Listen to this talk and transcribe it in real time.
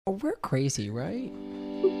Oh, we're crazy, right?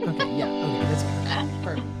 Okay, yeah, okay, that's good.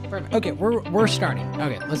 Perfect, perfect. Okay, we're starting.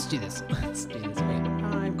 Okay, let's do this. Let's do this. Okay,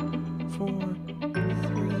 5, 4,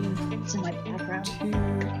 3, It's in my background.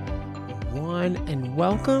 2, 1, and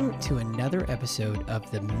welcome to another episode of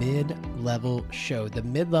the Mid-Level Show. The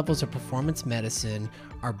mid-levels of performance medicine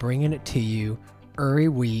are bringing it to you every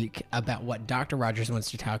week about what Dr. Rogers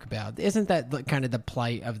wants to talk about. Isn't that kind of the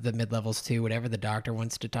plight of the mid-levels too? Whatever the doctor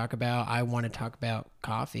wants to talk about, I want to talk about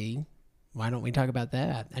coffee. Why don't we talk about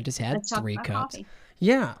that? I just had Let's talk 3 about cups. coffee.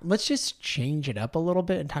 Yeah, let's just change it up a little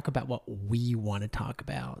bit and talk about what we want to talk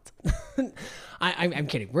about. I'm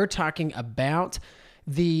kidding. We're talking about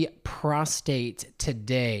the prostate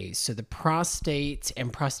today. So the prostate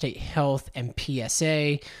and prostate health and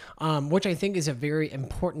PSA, which I think is a very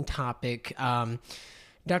important topic.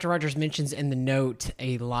 Dr. Rogers mentions in the note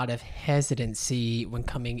a lot of hesitancy when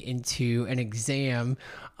coming into an exam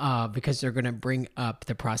because they're going to bring up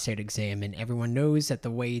the prostate exam. And everyone knows that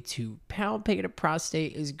the way to palpate a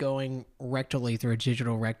prostate is going rectally through a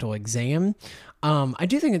digital rectal exam. I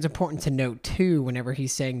do think it's important to note, too, whenever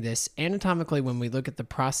he's saying this, anatomically, when we look at the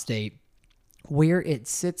prostate, where it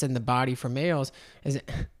sits in the body for males,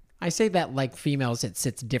 I say that like females, it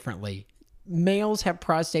sits differently. Males have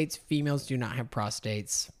prostates, females do not have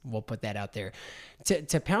prostates. We'll put that out there. To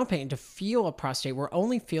palpate and to feel a prostate, we're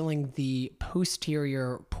only feeling the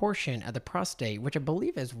posterior portion of the prostate, which I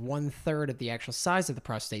believe is 1/3 of the actual size of the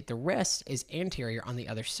prostate. The rest is anterior on the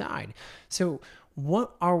other side. So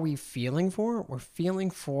what are we feeling for? We're feeling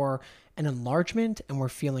for an enlargement and we're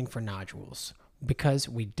feeling for nodules, because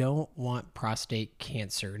we don't want prostate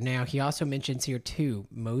cancer. Now, he also mentions here too,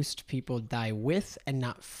 most people die with and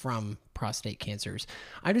not from prostate cancers.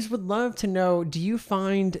 I just would love to know, do you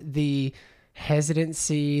find the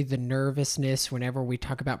hesitancy, the nervousness whenever we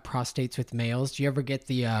talk about prostates with males? Do you ever get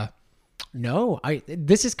the no,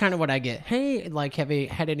 this is kind of what I get. Hey, like, have you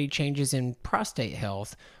had any changes in prostate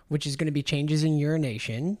health, which is going to be changes in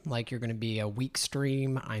urination, like you're going to be a weak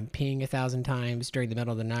stream, I'm peeing 1,000 times during the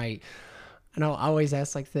middle of the night. And I'll always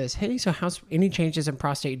ask like this, hey, so how's any changes in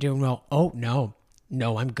prostate doing well? Oh, no,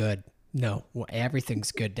 I'm good. No, well,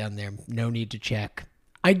 everything's good down there. No need to check.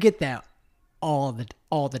 I get that all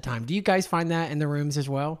the time. Do you guys find that in the rooms as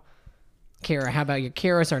well? Kara, how about you?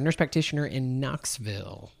 Kara's our nurse practitioner in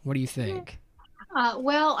Knoxville. What do you think?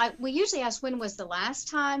 We usually ask when was the last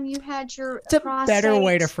time you had your It's a better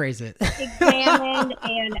way to prostate phrase it. examined,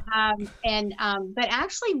 but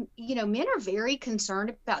actually, men are very concerned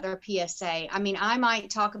about their PSA. I mean, I might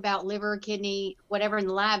talk about liver, kidney, whatever in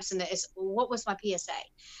the labs, and it's what was my PSA.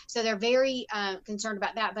 So they're very concerned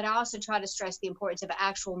about that. But I also try to stress the importance of an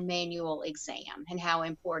actual manual exam and how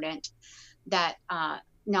important that.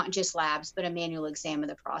 Not just labs, but a manual exam of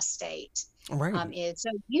the prostate Right. is.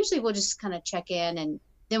 So usually we'll just kind of check in, and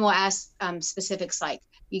then we'll ask specifics like,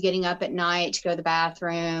 you getting up at night to go to the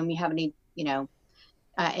bathroom, you have any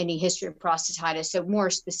history of prostatitis, so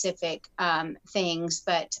more specific things.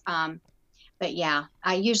 But yeah,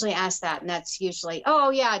 I usually ask that, and that's usually,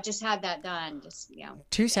 oh yeah, I just had that done, just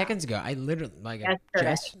 2 seconds ago, I literally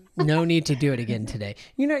yesterday. just no need to do it again today.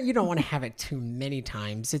 You don't want to have it too many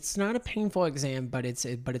times. It's not a painful exam, but it's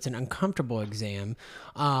an uncomfortable exam.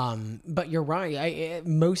 But you're right.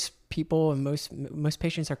 Most people and most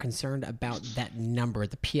patients are concerned about that number,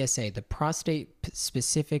 the PSA, the prostate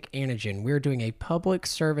specific antigen. We're doing a public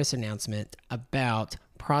service announcement about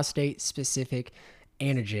prostate specific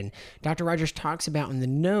antigen. Dr. Rogers talks about in the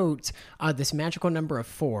notes this magical number of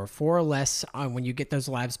 4 or less. When you get those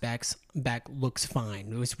labs back looks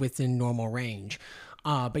fine. It was within normal range.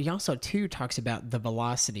 But he also too talks about the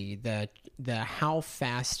velocity, the how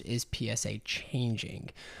fast is PSA changing.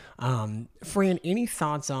 Fran, any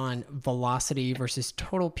thoughts on velocity versus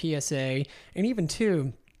total PSA, and even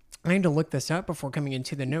too, I had to look this up before coming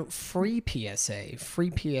into the note. Free PSA.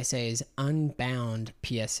 Free PSA is unbound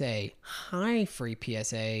PSA. High free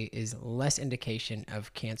PSA is less indication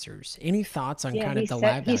of cancers. Any thoughts on Yeah, kind he of the said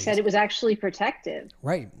lab he values? said it was actually protective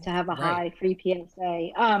Right. to have a Right. high free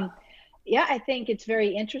PSA. Yeah, I think it's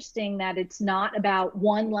very interesting that it's not about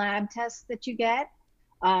one lab test that you get.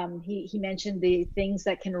 He mentioned the things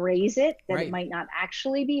that can raise it, that it Right. might not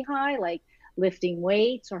actually be high, like lifting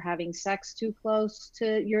weights or having sex too close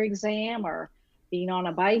to your exam or being on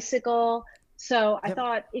a bicycle. So I Yep.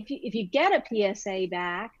 thought if you get a PSA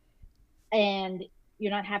back and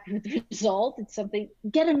you're not happy with the result, it's something,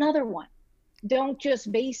 get another one. Don't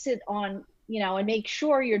just base it on, and make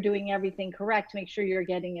sure you're doing everything correct, make sure you're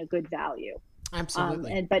getting a good value.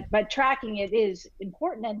 Absolutely. But tracking it is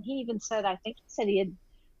important. And he even said, I think he said he had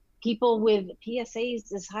people with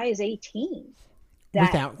PSAs as high as 18.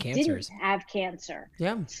 that Without didn't cancers. have cancer.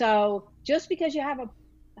 Yeah, So just because you have a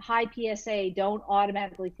high PSA, don't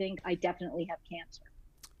automatically think I definitely have cancer.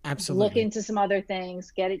 Look absolutely. into some other things,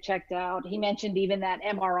 get it checked out. He mentioned even that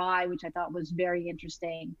MRI, which I thought was very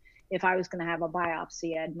interesting. If I was going to have a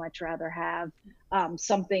biopsy, I'd much rather have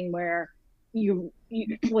something where you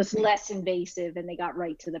was less invasive and they got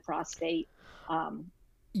right to the prostate. Um,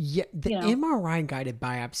 Yeah, the you know, MRI guided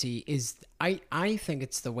biopsy is I think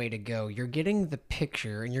it's the way to go. You're getting the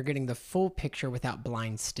picture and you're getting the full picture without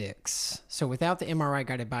blind sticks. So without the MRI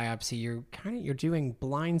guided biopsy, you're doing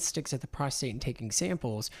blind sticks at the prostate and taking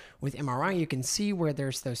samples. With MRI, you can see where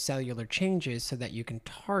there's those cellular changes so that you can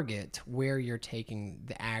target where you're taking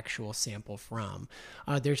the actual sample from.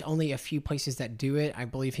 There's only a few places that do it. I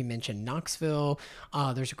believe he mentioned Knoxville.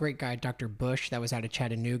 There's a great guy, Dr. Bush, that was out of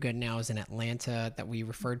Chattanooga, now is in Atlanta, that we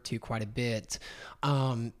referred to quite a bit,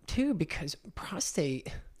 too, because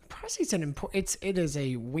prostate's an important, it is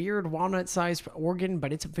a weird walnut-sized organ,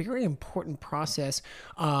 but it's a very important process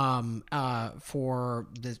for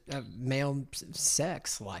the male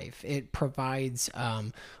sex life. It provides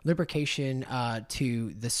lubrication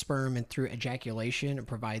to the sperm, and through ejaculation, it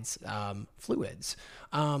provides fluids.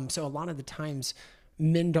 So a lot of the times,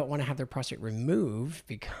 men don't want to have their prostate removed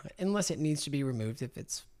because unless it needs to be removed. If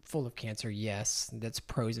it's full of cancer, yes, that's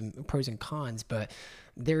pros and cons. But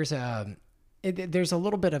there's a there's a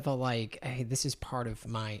little bit of a like, hey, this is part of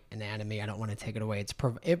my anatomy, I don't want to take it away.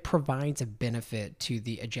 It provides a benefit to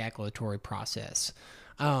the ejaculatory process.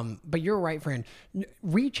 But you're right, friend.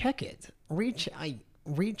 Recheck it.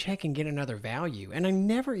 Recheck and get another value. And I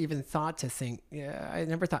never even thought to think. I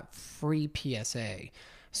never thought free PSA.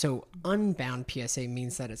 So unbound PSA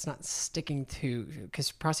means that it's not sticking to,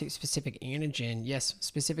 because prostate specific antigen, yes,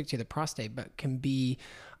 specific to the prostate, but can be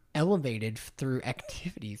elevated through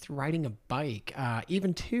activity, through riding a bike,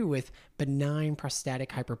 even too with benign prostatic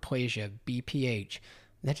hyperplasia, BPH.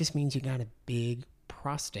 That just means you got a big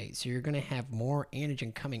prostate. So you're going to have more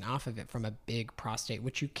antigen coming off of it from a big prostate,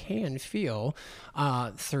 which you can feel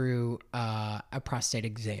through a prostate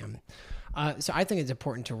exam. So I think it's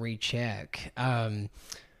important to recheck.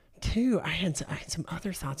 Too, I had some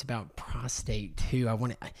other thoughts about prostate too.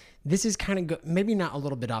 This is kind of maybe not a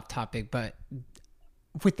little bit off topic, but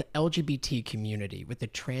with the LGBT community, with the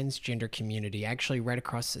transgender community, I actually read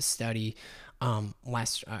across a study I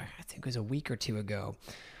think it was a week or two ago.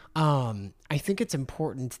 I think it's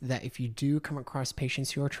important that if you do come across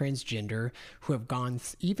patients who are transgender, who have gone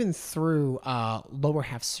even through lower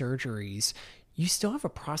half surgeries, you still have a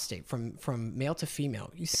prostate from male to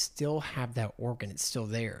female. You still have that organ. It's still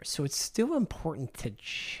there. So it's still important to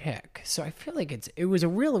check. So I feel like it was a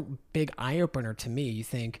real big eye opener to me. You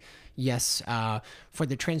think, yes, for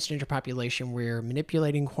the transgender population, we're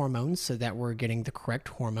manipulating hormones so that we're getting the correct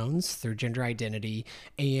hormones through gender identity.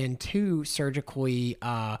 And two, surgically,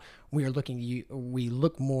 we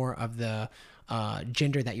look more of the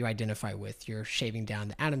gender that you identify with. You're shaving down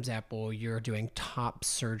the Adam's apple, you're doing top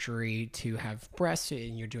surgery to have breasts,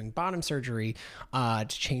 and you're doing bottom surgery to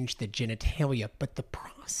change the genitalia, but the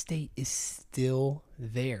prostate is still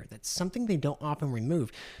there. That's something they don't often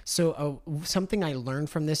remove. So something I learned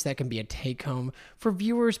from this that can be a take home for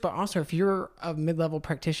viewers, but also if you're a mid-level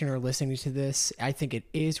practitioner listening to this, I think it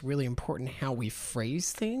is really important how we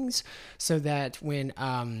phrase things, so that when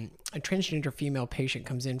a transgender female patient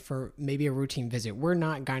comes in for maybe a routine visit, we're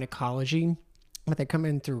not gynecology, but they come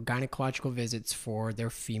in through gynecological visits for their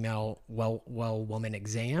female well woman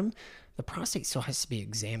exam. The prostate still has to be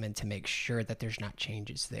examined to make sure that there's not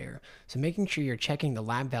changes there. So making sure you're checking the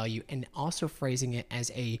lab value and also phrasing it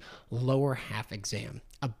as a lower half exam,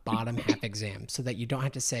 a bottom half exam, so that you don't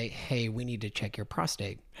have to say, hey, we need to check your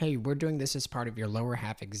prostate. Hey, we're doing this as part of your lower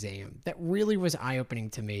half exam. That really was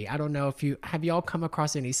eye-opening to me. I don't know if y'all come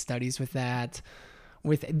across any studies with that?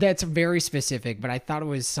 That's very specific, but I thought it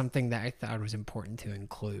was something that I thought was important to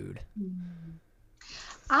include.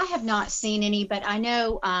 I have not seen any, but I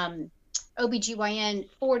know OBGYN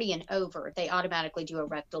 40 and over, they automatically do a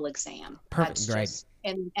rectal exam. Perfect, right.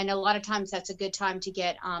 And a lot of times that's a good time to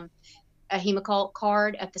get a Hemocult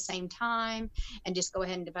card at the same time, and just go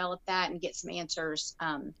ahead and develop that and get some answers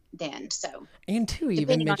then. So, and two,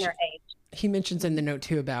 depending on their age. He mentions in the note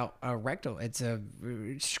too about rectal. It's a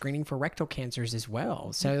screening for rectal cancers as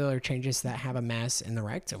well. Cellular changes that have a mass in the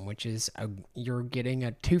rectum, which is you're getting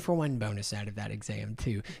a 2-for-1 bonus out of that exam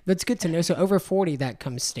too. That's good to know. So over 40, that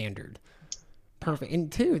comes standard. Perfect. And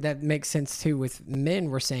two, that makes sense too. With men,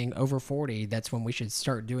 we're saying over 40, that's when we should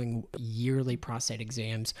start doing yearly prostate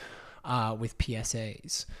exams with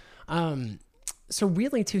PSAs. So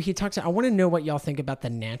really too, he talks, I want to know what y'all think about the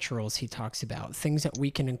naturals he talks about, things that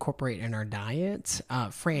we can incorporate in our diet.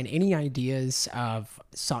 Fran, any ideas of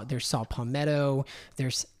there's saw palmetto,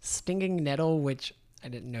 there's stinging nettle, which I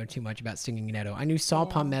didn't know too much about stinging nettle. I knew saw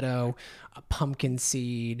palmetto, pumpkin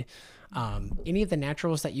seed, any of the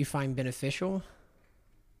naturals that you find beneficial?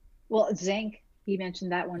 Well, zinc, he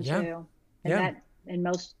mentioned that one too. And and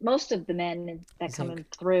most of the men that come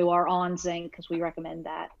through are on zinc because we recommend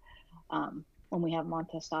that. When we have them on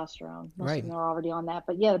testosterone. Most of them are already on that.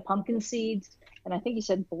 But yeah, the pumpkin seeds, and I think you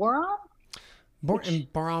said boron?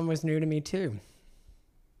 And boron was new to me too.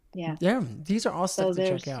 Yeah. Yeah, these are all stuff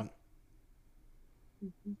to check out.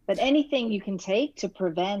 But anything you can take to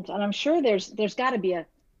prevent, and I'm sure there's got to be a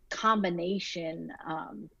combination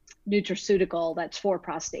nutraceutical that's for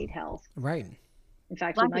prostate health. Right. In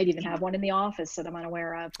fact, we might even have one in the office that I'm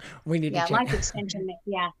unaware of. We need to check. Life Extension.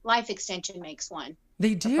 Life Extension makes one.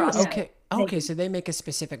 They do. Okay. So they make a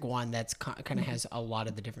specific one that's kind of has a lot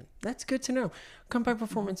of the different. That's good to know. Come by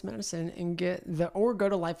Performance Medicine and get or go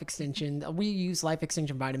to Life Extension. We use Life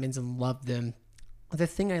Extension vitamins and love them. The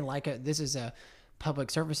thing I like, this is a public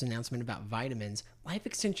service announcement about vitamins. Life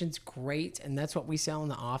Extension's great, and that's what we sell in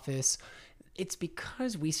the office. It's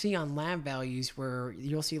because we see on lab values where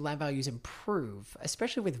you'll see lab values improve,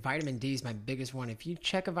 especially with vitamin D is my biggest one. If you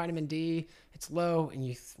check a vitamin D, it's low, and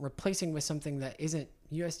you're replacing with something that isn't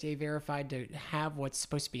USDA verified to have what's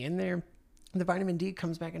supposed to be in there, the vitamin D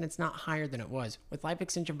comes back and it's not higher than it was. With Life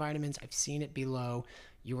Extension vitamins, I've seen it be low.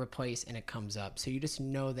 You replace and it comes up. So you just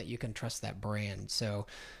know that you can trust that brand. So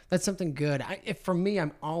that's something good. For me,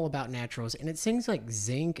 I'm all about naturals, and it seems like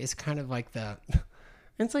zinc is kind of like the...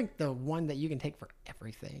 It's like the one that you can take for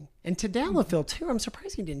everything. And tadalafil, too. I'm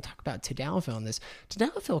surprised you didn't talk about tadalafil in this.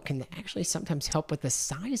 Tadalafil can actually sometimes help with the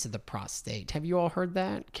size of the prostate. Have you all heard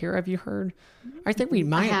that? Kara, have you heard? I think we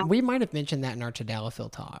might have mentioned that in our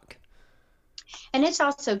tadalafil talk. And it's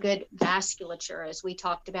also good vasculature, as we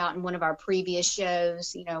talked about in one of our previous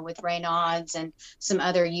shows, with Raynaud's and some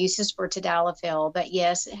other uses for tadalafil. But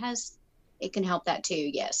yes, it can help that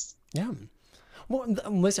too. Yes. Yeah. Well,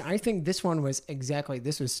 listen, I think this one was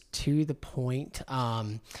to the point.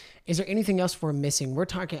 Is there anything else we're missing? We're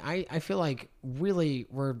talking, I feel like really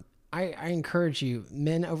I encourage you,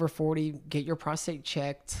 men over 40, get your prostate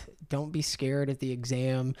checked. Don't be scared at the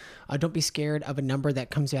exam. Don't be scared of a number that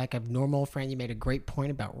comes back abnormal. Fran, you made a great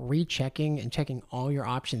point about rechecking and checking all your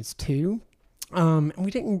options too. And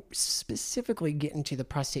we didn't specifically get into the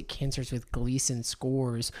prostate cancers with Gleason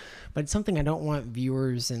scores, but it's something I don't want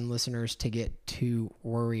viewers and listeners to get too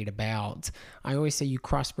worried about. I always say you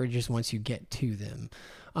cross bridges once you get to them.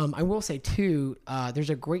 I will say too, there's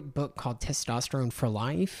a great book called Testosterone for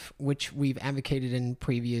Life, which we've advocated in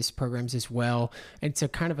previous programs as well. It's a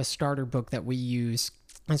kind of a starter book that we use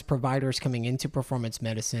as providers coming into performance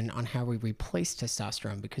medicine on how we replace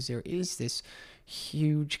testosterone, because there is this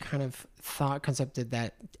huge kind of thought concept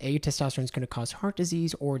that testosterone is going to cause heart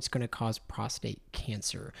disease or it's going to cause prostate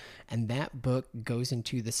cancer. And that book goes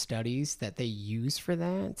into the studies that they use for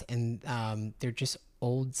that. And they're just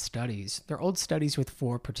old studies. They're old studies with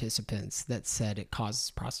 4 participants that said it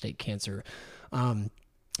causes prostate cancer.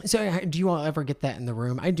 So do you all ever get that in the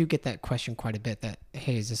room? I do get that question quite a bit that,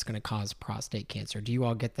 hey, is this going to cause prostate cancer? Do you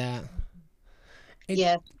all get that?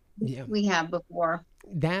 Yes, we have before.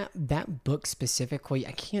 That book specifically,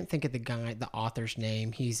 I can't think of the author's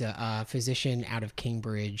name. He's a physician out of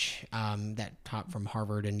Cambridge that taught from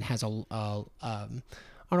Harvard and has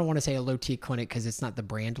I don't want to say a low T clinic because it's not the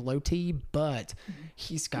brand low T, but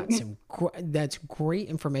he's got that's great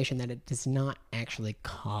information that it does not actually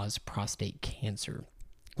cause prostate cancer.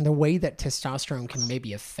 The way that testosterone can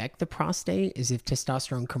maybe affect the prostate is if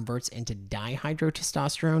testosterone converts into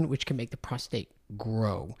dihydrotestosterone, which can make the prostate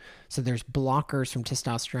grow. So there's blockers from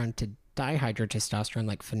testosterone to dihydrotestosterone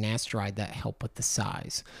like finasteride that help with the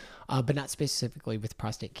size, but not specifically with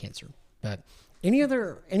prostate cancer. But any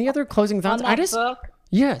other closing thoughts? On that book,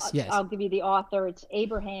 yes. I'll give you the author. It's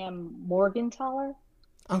Abraham Morgentaler.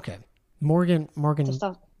 Okay. Morgan. Morgan,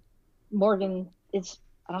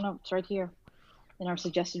 I don't know, it's right here in our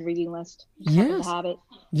suggested reading list. Yes. Have it.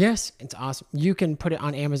 Yes, it's awesome. You can put it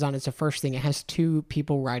on Amazon. It's the first thing. It has 2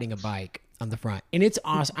 people riding a bike on the front, and it's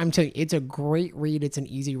awesome. I'm telling you, it's a great read. It's an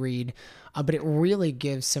easy read, but it really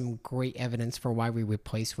gives some great evidence for why we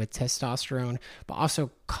replace with testosterone, but also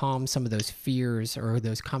calm some of those fears or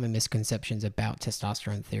those common misconceptions about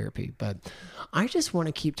testosterone therapy. But I just want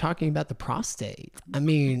to keep talking about the prostate. I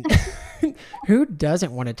mean, who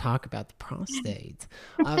doesn't want to talk about the prostate?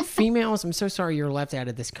 Females, I'm so sorry you're left out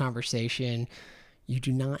of this conversation. you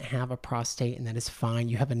do not have a prostate, and that is fine.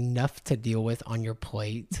 You have enough to deal with on your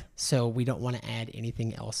plate, so we don't want to add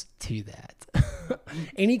anything else to that.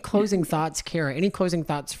 Any closing thoughts, Kara? Any closing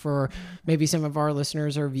thoughts for maybe some of our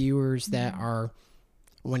listeners or viewers that are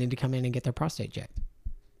wanting to come in and get their prostate checked?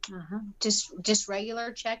 Just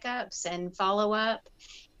regular checkups and follow up,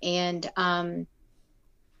 and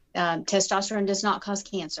testosterone does not cause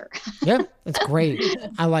cancer. Yeah, that's great.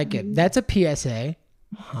 I like it. That's a PSA.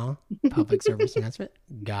 Public service announcement.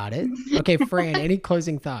 Got it. Okay, Fran, any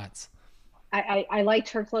closing thoughts? I liked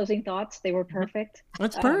her closing thoughts. They were perfect.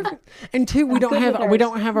 That's perfect. And two, we don't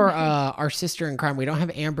have our sister in crime. We don't have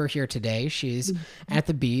Amber here today. She's at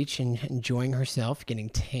the beach and enjoying herself, getting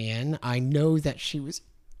tan. I know that she was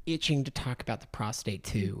itching to talk about the prostate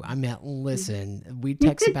too. I mean, listen, we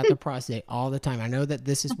text about the prostate all the time. I know that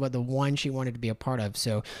this is what the one she wanted to be a part of,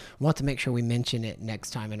 so we'll have to make sure we mention it next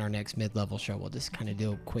time in our next mid-level show. We'll just kind of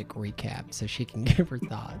do a quick recap so she can give her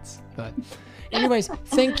thoughts. But anyways,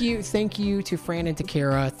 thank you to Fran and to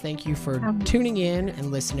Kara. Thank you for tuning in and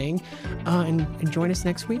listening, and join us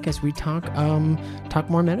next week as we talk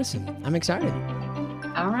more medicine. I'm excited.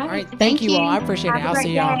 All right. All right. Thank you all. I appreciate it. I'll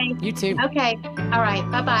see y'all. Day. You too. Okay. All right.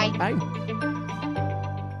 Bye-bye. Bye.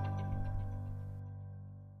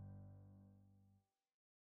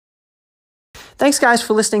 Thanks, guys,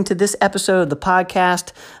 for listening to this episode of the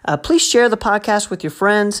podcast. Please share the podcast with your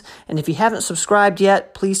friends. And if you haven't subscribed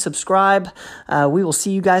yet, please subscribe. We will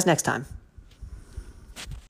see you guys next time.